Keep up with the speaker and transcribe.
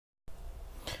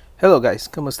Hello guys,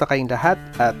 kamusta kayong lahat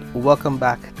at welcome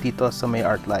back dito sa My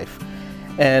Art Life.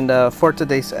 And for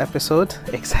today's episode,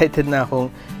 excited na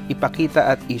akong ipakita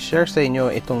at i-share sa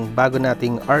inyo itong bago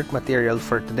nating art material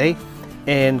for today.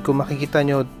 And kung makikita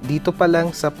nyo dito pa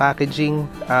lang sa packaging,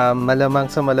 malamang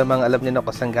alam niyo na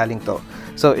kung saan galing to.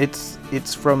 So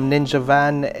it's from Ninja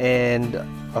Van, and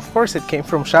of course it came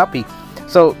from Shopee.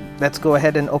 So let's go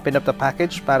ahead and open up the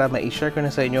package para ma-share ko na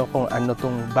sa inyo kung ano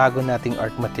tong bago nating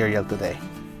art material today.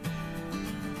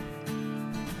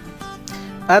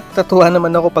 At natuwa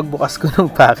naman ako pagbukas ko ng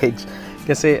package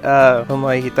kasi kung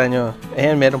makikita nyo,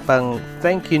 ayan, meron pang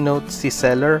thank you note si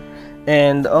seller.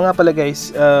 And nga pala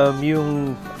guys,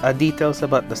 yung details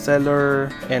about the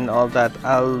seller and all that,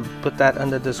 I'll put that on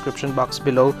the description box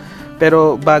below.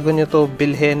 Pero bago nyo to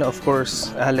bilhin, of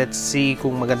course, let's see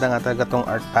kung maganda nga talaga tong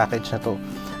art package na to.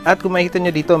 At kung makikita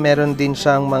nyo dito, meron din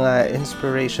siyang mga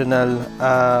inspirational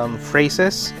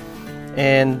phrases.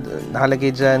 And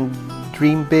nakalagay dyan,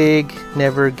 dream big,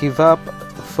 never give up,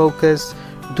 focus,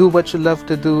 do what you love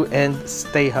to do, and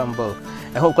stay humble.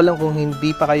 Ewan ko lang kung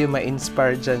hindi pa kayo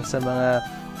ma-inspire dyan sa mga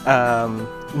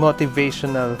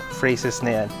motivational phrases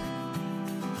na yan.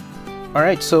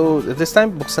 Alright, so this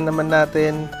time, buksan naman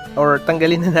natin or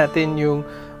tanggalin na natin yung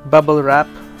bubble wrap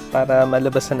para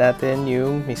malabasan natin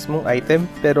yung mismong item.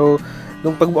 Pero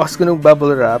nung pagbukas ko ng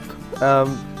bubble wrap,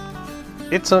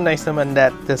 it's so nice naman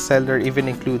that the seller even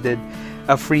included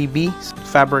a freebie,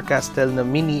 Faber Castell na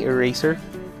mini eraser.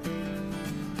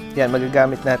 Yan,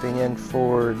 magagamit natin yan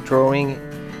for drawing.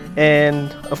 And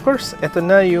of course, ito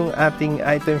na yung ating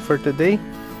item for today.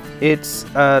 It's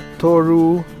a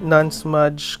Toru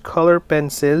Non-Smudge color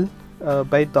pencil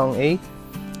by Tong A.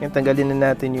 And tanggalin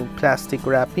na natin yung plastic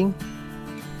wrapping.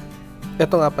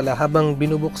 Ito nga pala, habang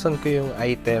binubuksan ko yung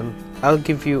item, I'll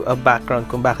give you a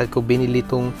background kung bakit ko binili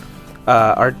itong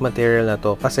art material na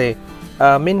to. Kasi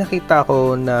may nakita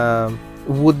ko na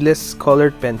woodless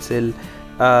colored pencil.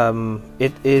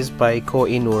 It is by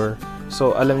Noor.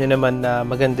 So alam niyo naman na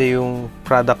maganda yung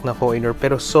product na Noor,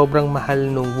 pero sobrang mahal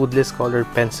nung woodless colored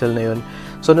pencil na yun.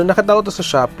 So nung nakita ko to sa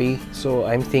Shopee, so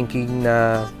I'm thinking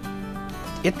na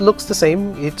it looks the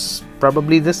same, it's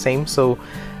probably the same. So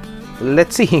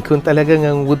let's see kung talagang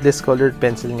ang woodless colored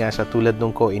pencil nga siya tulad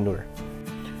nung Noor.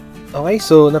 Okay,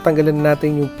 so natanggalan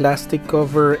natin yung plastic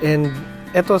cover, and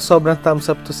eto sobrang thumbs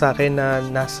up to sa akin na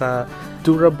nasa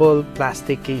durable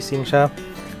plastic casing siya.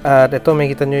 At ito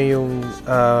makikita nyo yung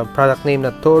product name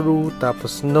na Toru,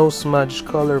 tapos Non-Smudge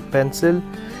color pencil,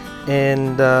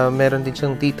 and meron din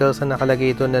siyang details na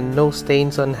nakalagay ito na no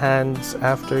stains on hands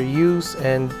after use,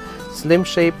 and slim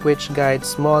shape which guides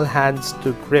small hands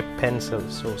to grip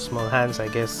pencils. So small hands,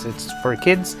 I guess it's for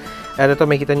kids. At ito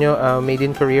makikita nyo, made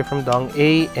in Korea from Dong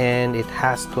A, and it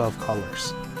has 12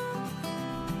 colors.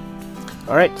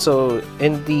 Alright, so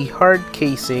in the hard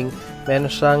casing, meron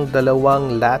siyang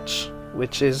dalawang latch,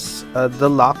 which is the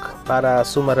lock para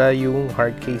sumara yung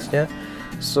hard case niya.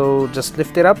 So just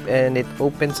lift it up and it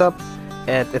opens up,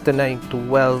 at ito na yung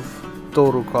 12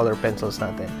 Toru color pencils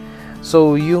natin.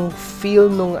 So yung feel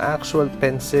nung actual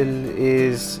pencil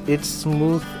is it's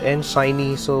smooth and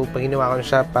shiny. So pag hinawakan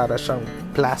siya, para siyang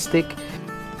plastic.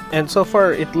 And so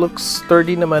far it looks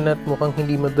sturdy naman at mukhang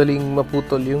hindi madaling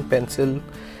maputol yung pencil.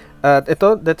 At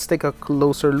ito, let's take a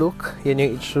closer look. Yan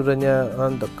yung itsura niya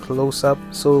on the close-up.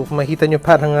 So, makita nyo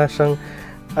parang nga siyang,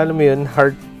 alam mo yun,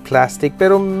 hard plastic.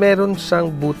 Pero meron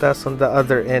siyang butas on the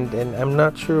other end. And I'm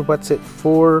not sure what's it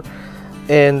for.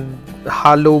 And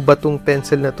hollow ba tong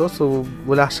pencil na to? So,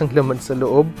 wala siyang laman sa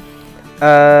loob.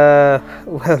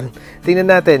 Well, tingnan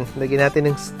natin. Lagyan natin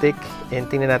ng stick. And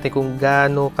tingnan natin kung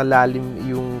gaano kalalim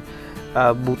yung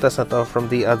butas na to from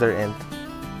the other end.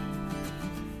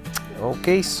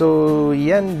 Okay, so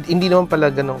yan, hindi naman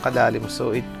pala ganun kalalim.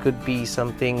 So it could be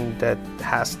something that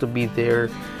has to be there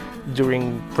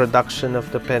during production of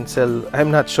the pencil. I'm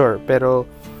not sure, pero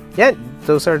yeah,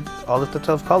 those are all of the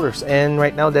 12 colors. And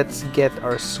right now, let's get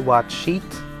our swatch sheet.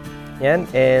 Yan,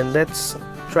 and let's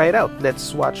try it out. Let's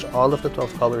swatch all of the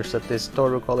 12 colors that this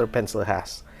Toru color pencil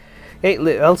has. Okay,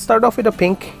 I'll start off with a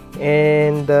pink.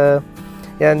 And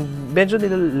yan, medyo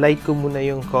nilalight ko muna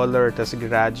yung color, tas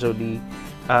gradually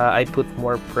I put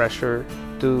more pressure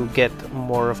to get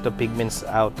more of the pigments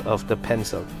out of the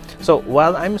pencil. So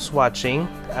while I'm swatching,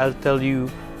 I'll tell you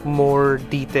more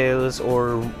details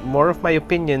or more of my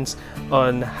opinions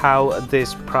on how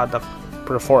this product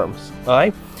performs.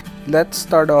 Alright, let's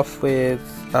start off with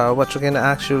what you can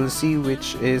actually see,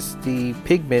 which is the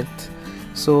pigment.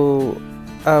 So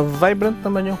vibrant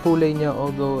naman yung kulay niya,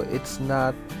 although it's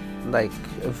not like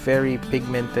a very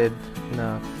pigmented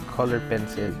na color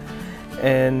pencil.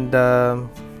 And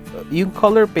yung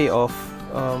color payoff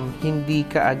hindi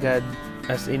kaagad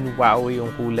as in wow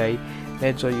yung kulay.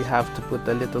 Medyo you have to put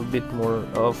a little bit more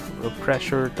of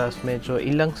pressure, tas medyo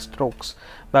ilang strokes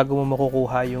bago mo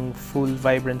makukuha yung full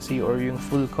vibrancy or yung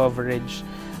full coverage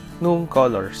nung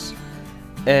colors.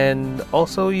 And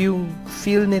also yung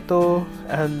feel nito,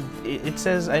 and it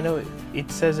says, I know it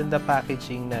says in the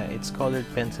packaging na it's colored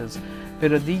pencils,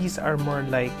 pero these are more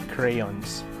like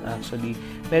crayons actually.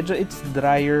 Medyo it's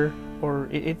drier, or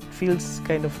it feels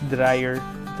kind of drier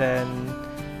than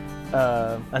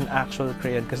an actual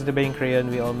crayon. Kasi diba yung crayon,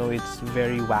 we all know it's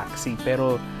very waxy,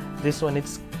 pero this one,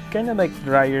 it's kind of like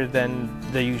drier than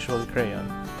the usual crayon.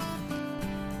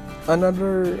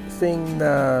 Another thing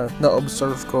na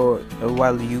na-observe ko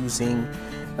while using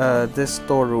this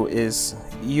Toru is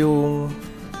yung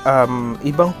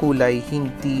ibang kulay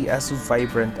hindi as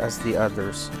vibrant as the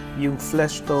others. Yung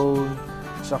flesh tone,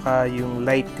 saka yung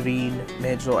light green,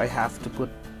 medyo I have to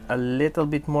put a little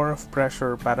bit more of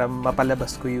pressure para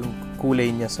mapalabas ko yung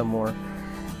kulay niya sa more.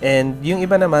 And yung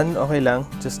iba naman, okay lang,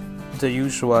 just the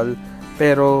usual.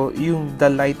 Pero yung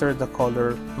the lighter the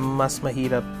color, mas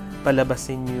mahirap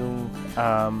palabasin yung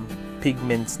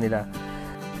pigments nila.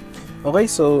 Okay,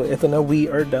 so ito na,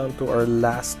 we are down to our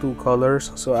last two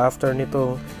colors. So after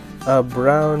nitong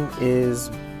brown is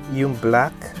yung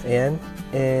black, ayan.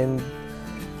 And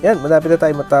yan, malapit na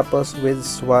tayo matapos with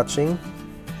swatching.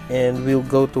 And we'll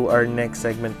go to our next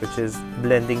segment, which is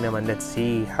blending naman. Let's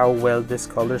see how well these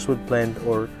colors would blend,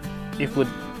 or if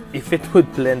it would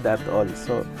blend at all.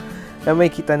 So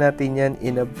may kita natin yan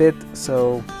in a bit.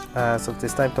 So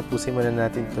this time, tapusin muna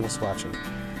natin itong swatching.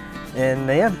 And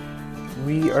ayan,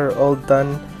 we are all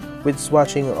done with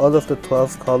swatching all of the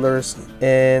 12 colors.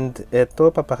 And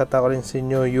ito, papakita ko rin sa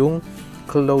inyo yung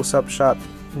close-up shot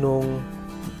nung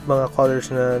mga colors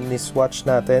na ni-swatch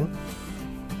natin.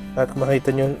 At kung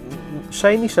makita nyo,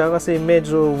 shiny siya kasi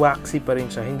medyo waxy pa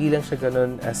rin siya. Hindi lang siya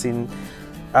ganun as in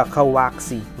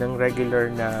ka-waxy ng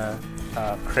regular na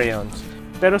crayons.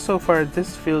 Pero so far,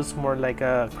 this feels more like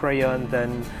a crayon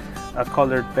than a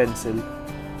colored pencil.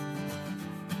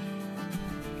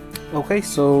 Okay,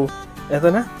 so eto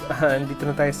na. Dito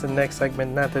na tayo sa next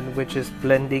segment natin, which is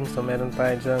blending. So meron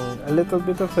tayo dyang a little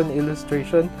bit of an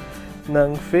illustration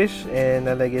ng fish, and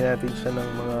nalagyan natin siya ng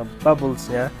mga bubbles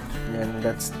niya. And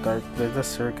let's start with a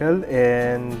circle,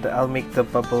 and I'll make the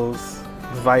bubbles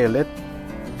violet.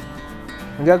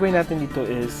 Ang gagawin natin dito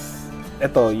is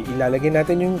ito, ilalagay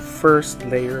natin yung first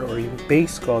layer or yung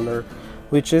base color,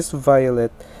 which is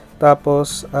violet.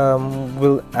 Tapos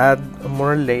we'll add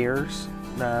more layers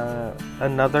na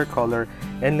another color,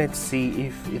 and let's see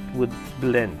if it would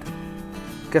blend.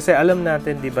 Kasi alam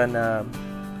natin, di ba, na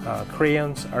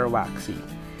crayons are waxy.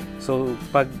 So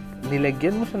pag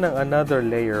nilagyan mo siya ng another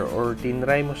layer or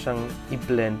tinry mo siyang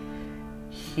i-blend,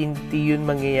 hindi yun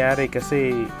mangyayari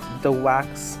kasi the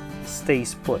wax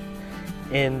stays put.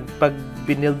 And pag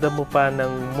binilda mo pa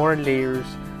ng more layers,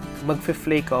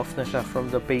 magfe-flake off na siya from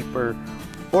the paper,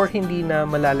 or hindi na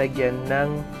malalagyan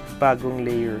ng bagong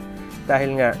layer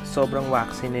dahil nga sobrang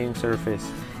waxy na yung surface.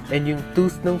 And yung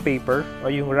tooth ng paper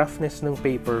o yung roughness ng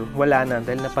paper, wala na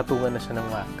dahil napatungan na siya ng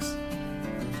wax.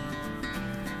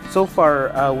 So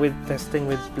far, with testing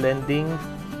with blending,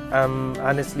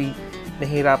 honestly,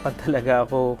 nahirapan talaga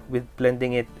ako with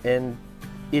blending it, and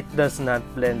it does not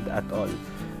blend at all.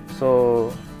 So,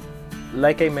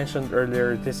 like I mentioned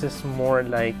earlier, this is more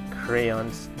like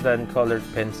crayons than colored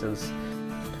pencils.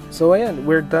 So ayan,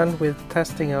 we're done with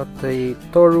testing out the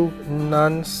Toru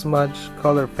Non-Smudge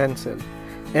color pencil.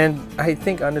 And I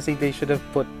think honestly they should have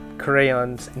put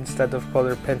crayons instead of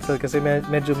color pencil kasi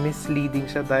medyo misleading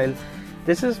siya dahil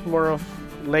this is more of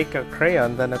like a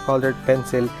crayon than a colored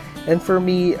pencil. And for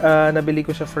me, nabili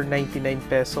ko siya for 99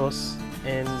 pesos.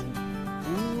 And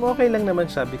okay lang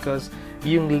naman siya because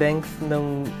yung length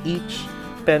ng each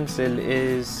pencil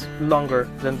is longer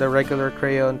than the regular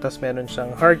crayon. Tas meron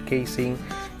siyang hard casing.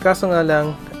 Kaso nga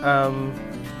lang,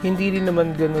 hindi rin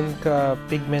naman ganun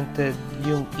ka-pigmented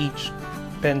yung each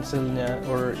pencil niya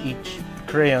or each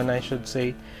crayon, I should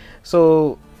say.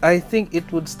 So, I think it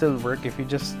would still work if you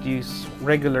just use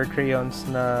regular crayons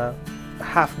na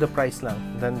half the price lang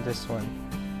than this one.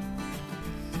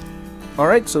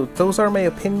 Alright, so those are my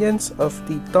opinions of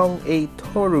the Tong-A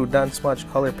Toru Non-Smudge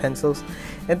color pencils.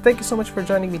 And thank you so much for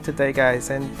joining me today,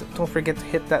 guys. And don't forget to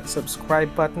hit that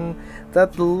subscribe button,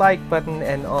 that like button,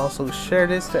 and also share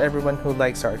this to everyone who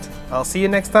likes art. I'll see you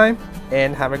next time,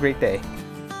 and have a great day.